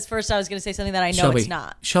because first I was going to say something that I know Shelby, it's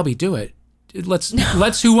not. Shelby, do it. Let's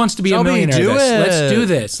Who Wants to Be Shelby, a Millionaire do this. it. Let's do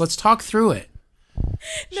this. Let's talk through it.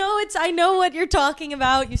 No, I know what you're talking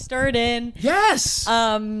about. You stirred in. Yes.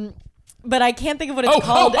 But I can't think of what it's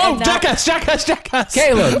called. Jackass.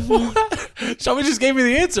 Caleb. Shelby just gave me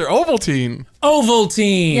the answer. Ovaltine.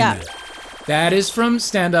 Ovaltine. Yeah. That is from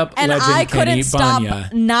stand-up And legend I couldn't Kenny stop Banya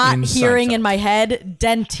not hearing Seinfeld. in my head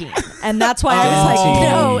dentine. And that's why I was like,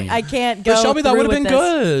 Dentine. no, I can't go But Shelby, that through would have with been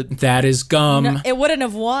this. good. That is gum. No, it wouldn't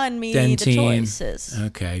have won me the Dentine. choices.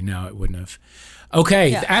 Okay, no, it wouldn't have. Okay,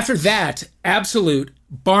 Yeah. after that, absolute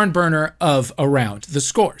barn burner of a round. The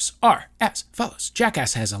scores are as follows.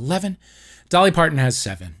 Jackass has 11. Dolly Parton has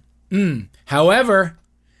 7. However,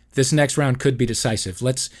 this next round could be decisive.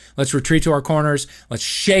 Let's retreat to our corners. Let's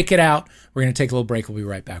shake it out. We're going to take a little break. We'll be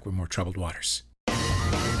right back with more Troubled Waters.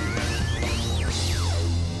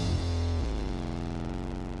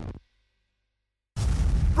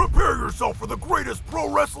 Prepare yourself for the greatest pro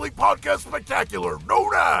wrestling podcast spectacular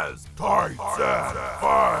known as Tights and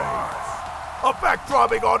Fights. A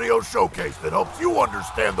backdropping audio showcase that helps you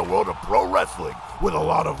understand the world of pro wrestling with a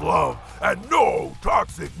lot of love and no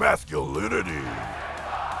toxic masculinity.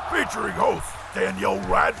 Featuring host Danielle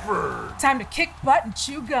Radford, Time to kick butt and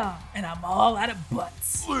chew gum, and I'm all out of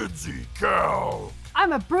butts. Lindsay Cal,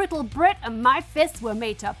 I'm a brutal Brit, and my fists were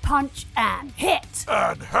made to punch and hit.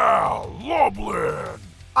 and Hal Lublin.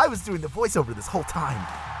 I was doing the voiceover this whole time.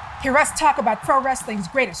 Hear us talk about pro wrestling's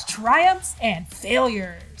greatest triumphs and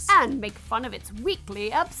failures. And make fun of its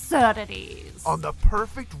weekly absurdities. On the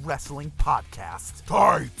Perfect Wrestling Podcast.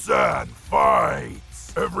 Tights and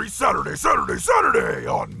Fights. Every Saturday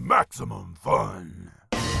on Maximum Fun.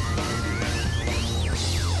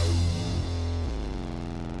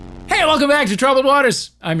 Hey Hey, welcome back to Troubled Waters.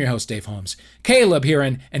 I'm your host, Dave Holmes. Caleb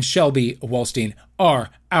Heron and Shelby Wolstein are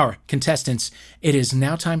our contestants. It is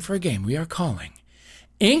now time for a game we are calling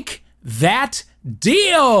Ink That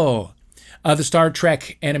Deal. The Star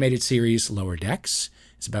Trek animated series Lower Decks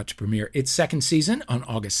is about to premiere its second season on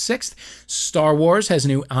August 6th. Star Wars has a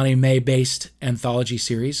new anime-based anthology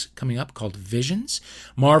series coming up called Visions.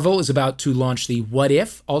 Marvel is about to launch the What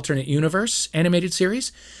If alternate universe animated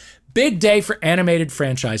series. Big day for animated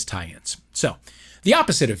franchise tie-ins. So, the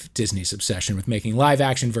opposite of Disney's obsession with making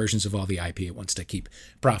live-action versions of all the IP it wants to keep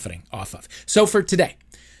profiting off of. So for today,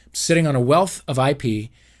 I'm sitting on a wealth of IP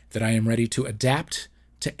that I am ready to adapt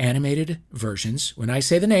to animated versions. When I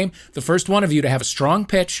say the name, the first one of you to have a strong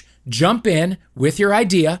pitch, jump in with your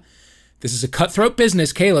idea. This is a cutthroat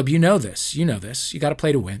business. Caleb, you know this. You got to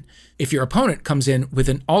play to win. If your opponent comes in with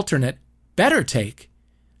an alternate, better take,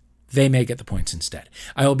 they may get the points instead.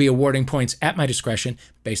 I will be awarding points at my discretion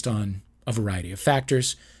based on a variety of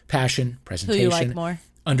factors: passion, presentation, who you like more,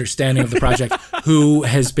 understanding of the project, who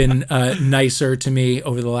has been nicer to me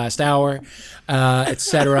over the last hour,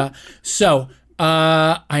 etc. So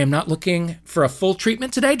I am not looking for a full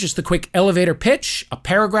treatment today, just a quick elevator pitch, a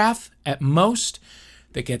paragraph at most,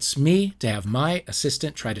 that gets me to have my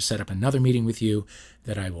assistant try to set up another meeting with you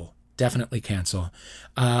that I will definitely cancel.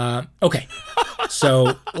 Okay,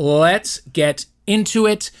 so let's get into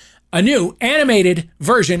it. A new animated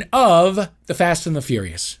version of The Fast and the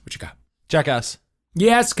Furious. What you got? Jackass.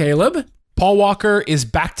 Yes, Caleb. Paul Walker is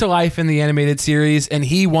back to life in the animated series, and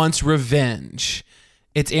he wants revenge.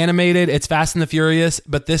 It's animated, it's Fast and the Furious,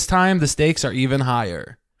 but this time the stakes are even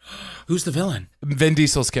higher. Who's the villain? Vin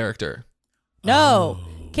Diesel's character. No,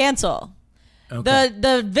 cancel. Okay.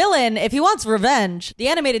 The villain, if he wants revenge, the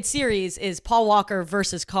animated series is Paul Walker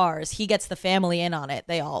versus Cars. He gets the family in on it.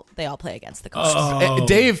 They all play against the Cars. Oh.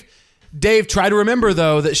 Dave, try to remember,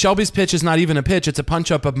 though, that Shelby's pitch is not even a pitch. It's a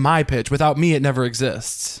punch-up of my pitch. Without me, it never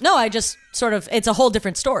exists. No, I just sort of, it's a whole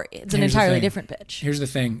different story. It's an entirely different pitch. Here's the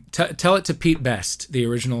thing. Tell it to Pete Best, the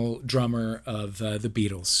original drummer of the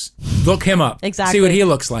Beatles. Look him up. Exactly. See what he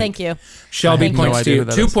looks like. Thank you. Shelby points to you.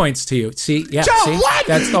 2 points to you. See? Yeah. See? What?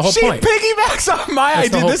 That's the whole point. She piggybacks on my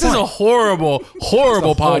idea. This is a horrible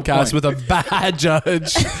podcast with a bad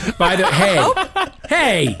judge. By the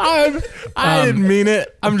hey. I didn't mean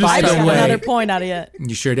it. I'm just I just saying. got another point out of it.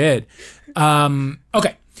 You sure did.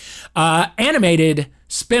 Okay. Animated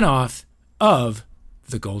spin-off of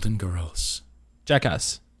The Golden Girls.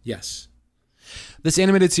 Jackass. Yes. This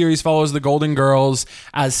animated series follows the Golden Girls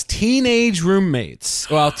as teenage roommates.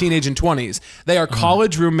 Well, teenage and 20s. They are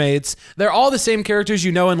college roommates. They're all the same characters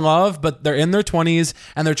you know and love, but they're in their 20s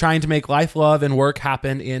and they're trying to make life, love, and work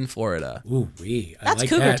happen in Florida. Ooh, I like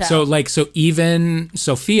Cougar that. Town. So even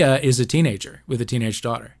Sophia is a teenager with a teenage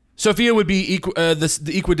daughter. Sophia would be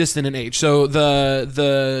the equidistant in age. So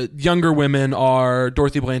the younger women are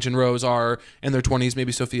Dorothy, Blanche, and Rose are in their 20s.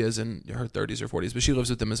 Maybe Sophia's in her 30s or 40s, but she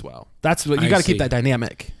lives with them as well. That's what you got to keep that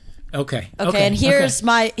dynamic. Okay. And here's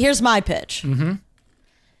my pitch. Mm-hmm.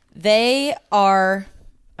 They are,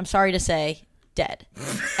 I'm sorry to say, dead,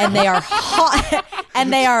 and they are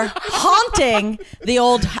haunting the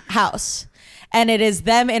old house, and it is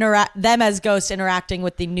them as ghosts interacting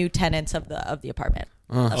with the new tenants of the apartment.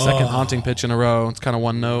 Second haunting pitch in a row. It's kind of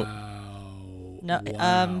one note.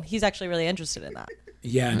 No, he's actually really interested in that.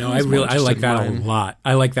 Yeah, no, I like that a lot.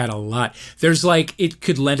 I like that a lot. There's it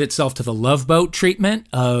could lend itself to the Love Boat treatment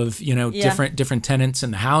of, different tenants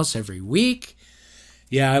in the house every week.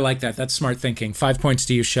 Yeah, I like that. That's smart thinking. 5 points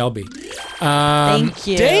to you, Shelby. Thank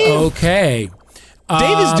you. Dave. Okay.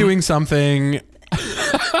 Dave is doing something.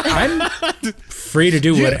 I'm free to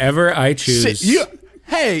do whatever I choose.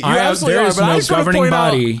 Hey, you absolutely there are, is but no I just want to governing point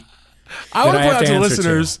body. I want to point out to answer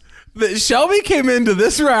listeners that Shelby came into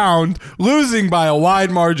this round losing by a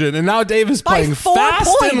wide margin, and now Dave is playing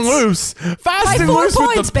fast and loose. Fast and loose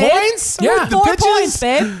with the points? Yeah. The 4 pitches? points,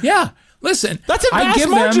 babe. Yeah. Listen, that's a vast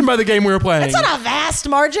margin by the game we were playing. It's not a vast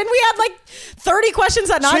margin. We had 30 questions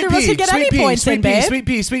that neither of us could get any points in, babe.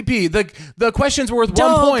 Sweet pea. The questions were worth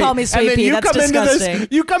Don't 1 point. call me Sweet Pea. That's disgusting.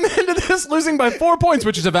 You come into this losing by 4 points,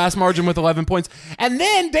 which is a vast margin with 11 points. And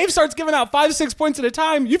then Dave starts giving out 5 to 6 points at a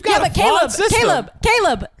time. You've got a flawed system.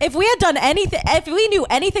 Caleb, if we had done anything, if we knew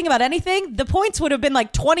anything about anything, the points would have been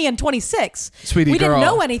 20 and 26. Sweetie we girl. didn't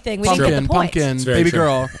know anything. We didn't get the points. Pumpkin, baby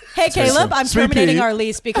girl. Hey, Caleb, I'm Sweet terminating Pea. our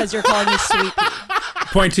lease because you're calling me Sweet Pea.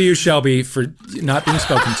 Point to you, Shelby, for not being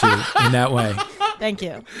spoken to in that way. Thank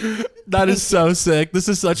you. That is so sick. This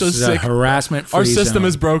is such a sick harassment-free Our system zone.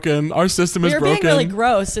 is broken. Our system is You're broken. being really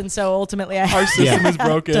gross, and so ultimately Our system is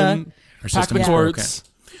broken. Our Pack system the is courts.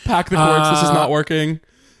 Pack the courts. This is not working.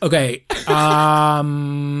 Okay.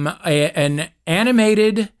 An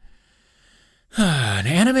animated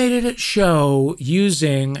show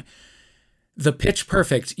using the Pitch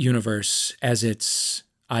Perfect universe as its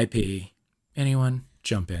IP. Anyone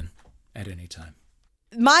jump in at any time.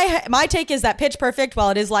 My take is that Pitch Perfect, while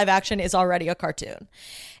it is live action, is already a cartoon.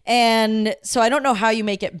 And so I don't know how you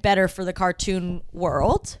make it better for the cartoon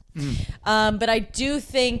world. But I do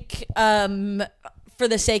think for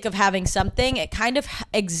the sake of having something, it kind of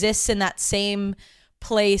exists in that same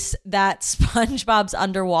place that SpongeBob's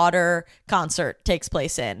underwater concert takes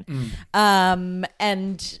place in.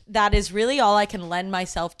 And that is really all I can lend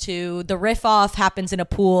myself to. The riff off happens in a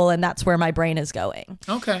pool, and that's where my brain is going.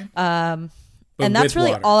 Okay. And that's really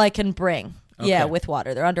water. all I can bring. Okay. Yeah, with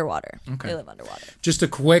water. They're underwater. Okay. They live underwater. Just a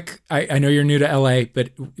quick, I know you're new to LA, but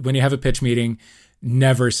when you have a pitch meeting,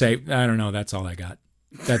 never say, I don't know, that's all I got.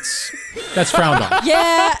 That's frowned on.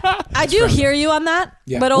 Yeah, I do hear you on that.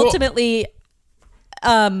 Yeah. But ultimately,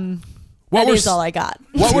 that is all I got.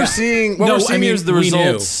 What we're seeing is the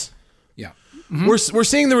results. Yeah. We're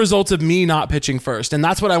seeing the results of me not pitching first, and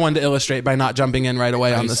that's what I wanted to illustrate by not jumping in right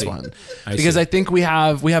away on this one, because I think we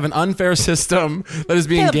have an unfair system that is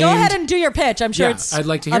being Caleb, gamed. go ahead and do your pitch. I'm sure it's I'd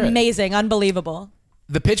like to hear amazing, unbelievable.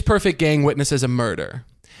 The Pitch Perfect gang witnesses a murder.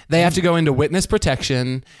 They have to go into witness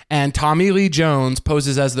protection, and Tommy Lee Jones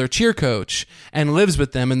poses as their cheer coach and lives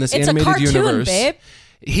with them in this It's animated a cartoon, universe. babe.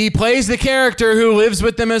 He plays the character who lives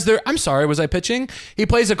with them as their... I'm sorry, was I pitching? He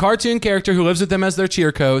plays a cartoon character who lives with them as their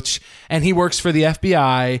cheer coach, and he works for the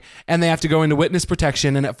FBI, and they have to go into witness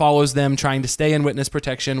protection, and it follows them trying to stay in witness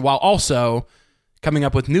protection while also coming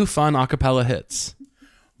up with new fun a cappella hits.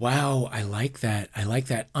 Wow, I like that.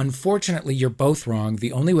 Unfortunately, you're both wrong.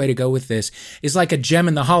 The only way to go with this is like a Gem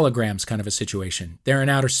and the Holograms kind of a situation. They're in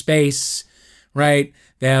outer space, right?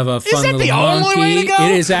 They have a fun little monkey.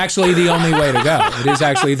 It is actually the only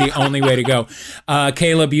way to go.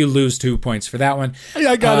 Caleb, you lose 2 points for that one.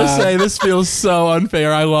 I gotta say, this feels so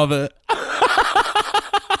unfair. I love it.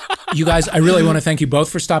 You guys, I really want to thank you both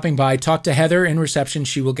for stopping by. Talk to Heather in reception.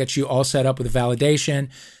 She will get you all set up with a validation.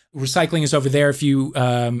 Recycling is over there. If you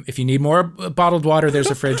need more bottled water,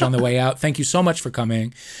 there's a fridge on the way out. Thank you so much for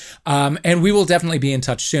coming. And we will definitely be in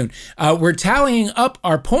touch soon. We're tallying up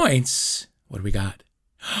our points. What do we got?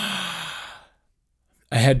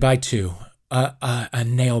 Ahead by 2. A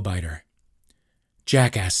nail biter.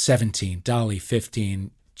 Jackass 17, Dolly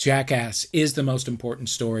 15. Jackass is the most important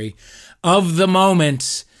story of the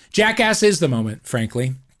moment. Jackass is the moment,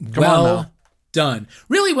 frankly. Well done.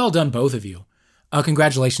 Really well done, both of you.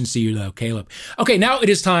 Congratulations to you, though, Caleb. Okay, now it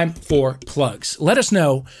is time for plugs. Let us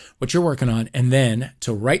know what you're working on, and then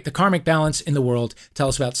to right the karmic balance in the world, tell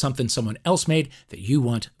us about something someone else made that you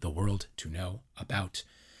want the world to know about.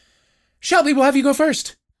 Shelby, we'll have you go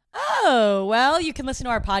first. Oh, well, you can listen to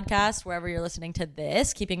our podcast wherever you're listening to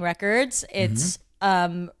this, Keeping Records. It's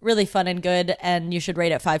really fun and good, and you should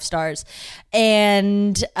rate it 5 stars.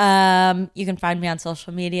 And you can find me on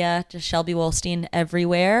social media, just Shelby Wolstein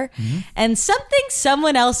everywhere. And something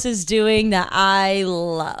someone else is doing that I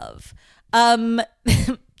love.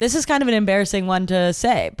 This is kind of an embarrassing one to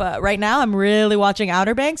say, but right now I'm really watching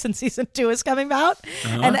Outer Banks, and season 2 is coming out,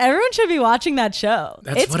 and everyone should be watching that show.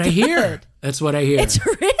 That's what I hear. That's what I hear. It's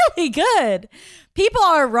really good. People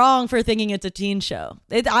are wrong for thinking it's a teen show.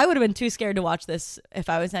 I would have been too scared to watch this if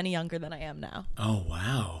I was any younger than I am now. Oh,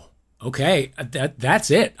 wow. Okay, that's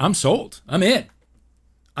it. I'm sold. I'm in.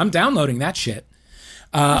 I'm downloading that shit.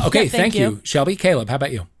 Okay, thank you. Shelby, Caleb, how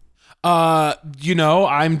about you?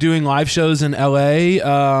 I'm doing live shows in LA,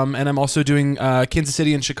 and I'm also doing Kansas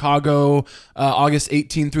City and Chicago, August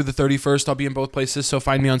 18th through the 31st. I'll be in both places, so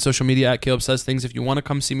find me on social media at Caleb Says Things if you want to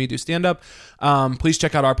come see me do stand-up. Please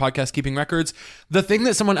check out our podcast, Keeping Records. The thing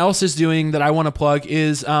that someone else is doing that I want to plug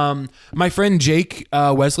is my friend Jake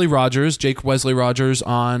Wesley Rogers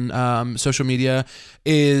on social media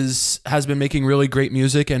has been making really great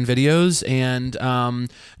music and videos, and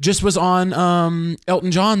just was on Elton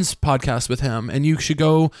John's podcast with him, and you should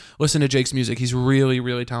go listen to Jake's music. He's really,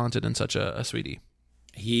 really talented and such a sweetie.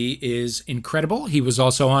 He is incredible. He was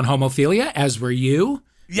also on Homophilia, as were you.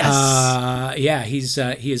 Yes.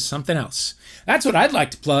 He is something else. That's what I'd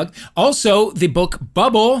like to plug. Also, the book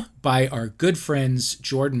Bubble by our good friends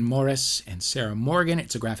Jordan Morris and Sarah Morgan.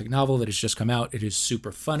 It's a graphic novel that has just come out. It is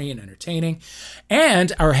super funny and entertaining.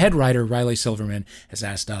 And our head writer, Riley Silverman, has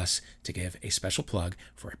asked us to give a special plug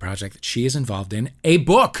for a project that she is involved in, a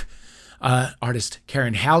book. Artist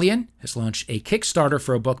Karen Hallian has launched a Kickstarter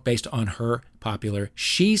for a book based on her popular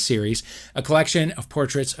She series, a collection of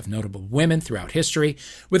portraits of notable women throughout history,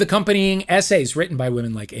 with accompanying essays written by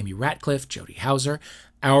women like Amy Ratcliffe, Jody Hauser,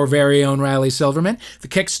 our very own Riley Silverman. The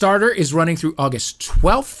Kickstarter is running through August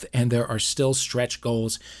 12th, and there are still stretch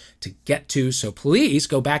goals to get to, so please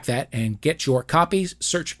go back that and get your copies.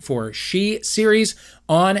 Search for She Series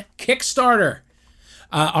on Kickstarter.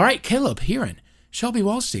 All right, Caleb Heron, Shelby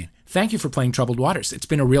Wallstein, thank you for playing Troubled Waters. It's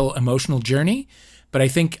been a real emotional journey, but I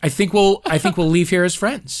think we'll leave here as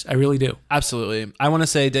friends. I really do. Absolutely. I want to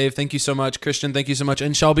say, Dave, thank you so much. Christian, thank you so much.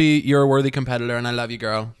 And Shelby, you're a worthy competitor, and I love you,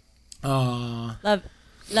 girl.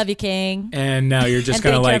 Love you, King. And now you're just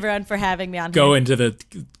going to thank you, everyone, for having me on go here. into the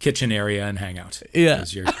kitchen area and hang out. Yeah.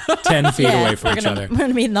 Because you're 10 feet away from each other. We're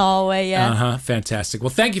going to be in the hallway, yeah. Uh-huh. Fantastic. Well,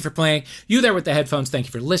 thank you for playing. You there with the headphones, thank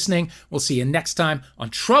you for listening. We'll see you next time on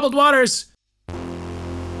Troubled Waters.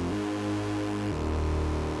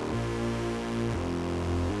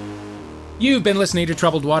 You've been listening to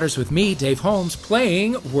Troubled Waters with me, Dave Holmes.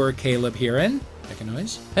 Playing were Caleb Heron. Make a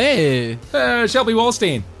noise. Hey. Shelby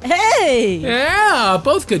Wallstein. Hey. Yeah,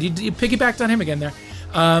 both good. You piggybacked on him again there.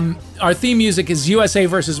 Our theme music is USA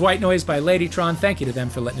vs. White Noise by Ladytron. Thank you to them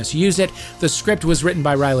for letting us use it. The script was written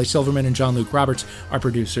by Riley Silverman and John-Luke Roberts. Our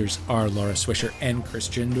producers are Laura Swisher and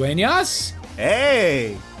Christian Dueñas.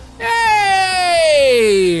 Hey.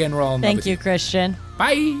 Hey. And we're all in love Thank with you, Christian.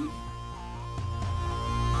 Bye.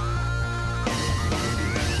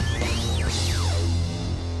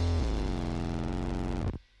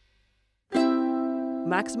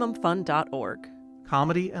 MaximumFun.org.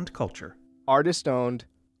 Comedy and culture. Artist owned,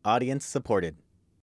 audience supported.